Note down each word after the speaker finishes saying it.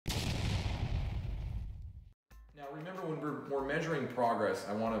Now remember, when we're measuring progress,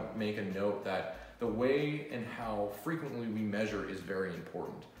 I want to make a note that the way and how frequently we measure is very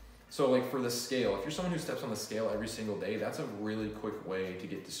important. So like for the scale, if you're someone who steps on the scale every single day, that's a really quick way to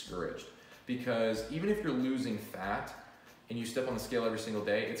get discouraged. Because even if you're losing fat and you step on the scale every single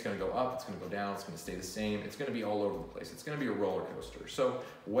day, it's going to go up, it's going to go down, it's going to stay the same, it's going to be all over the place. It's going to be a roller coaster. So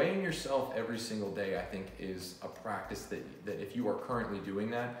weighing yourself every single day, I think, is a practice that if you are currently doing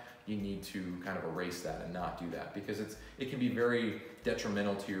that, you need to kind of erase that and not do that, because it can be very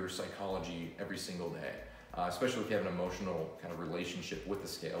detrimental to your psychology every single day. Especially if you have an emotional kind of relationship with the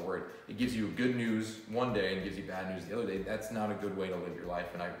scale, where it gives you good news one day and gives you bad news the other day. That's not a good way to live your life,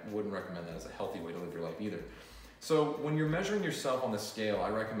 and I wouldn't recommend that as a healthy way to live your life either. So when you're measuring yourself on the scale, I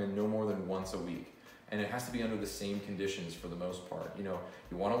recommend no more than once a week, and it has to be under the same conditions for the most part. You know,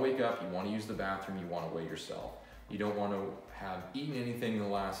 you want to wake up, you want to use the bathroom, you want to weigh yourself. You don't want to have eaten anything in the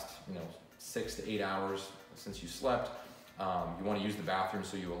last 6 to 8 hours since you slept. You want to use the bathroom,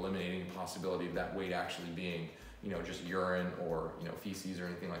 so you eliminate any possibility of that weight actually being, just urine or, feces or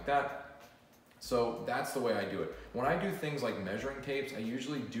anything like that. So that's the way I do it. When I do things like measuring tapes, I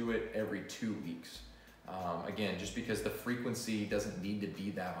usually do it every 2 weeks. Again, just because the frequency doesn't need to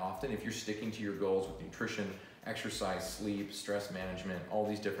be that often. If you're sticking to your goals with nutrition, exercise, sleep, stress management, all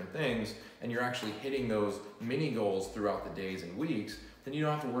these different things, and you're actually hitting those mini goals throughout the days and weeks, then you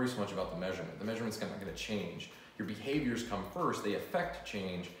don't have to worry so much about the measurement. The measurement's not going to change. Your behaviors come first, they affect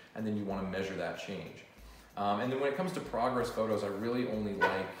change, and then you want to measure that change. And then when it comes to progress photos, I really only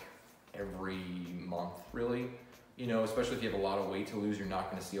like every month, really. Especially if you have a lot of weight to lose, you're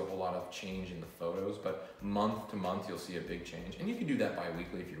not going to see a whole lot of change in the photos, but month to month, you'll see a big change. And you can do that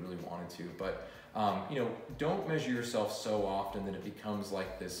bi-weekly if you really wanted to, but don't measure yourself so often that it becomes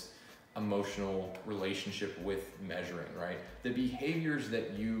like this emotional relationship with measuring, right? The behaviors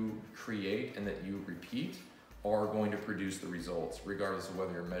that you create and that you repeat are going to produce the results, regardless of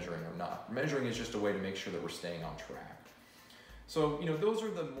whether you're measuring or not. Measuring is just a way to make sure that we're staying on track. So, those are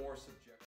the more subjective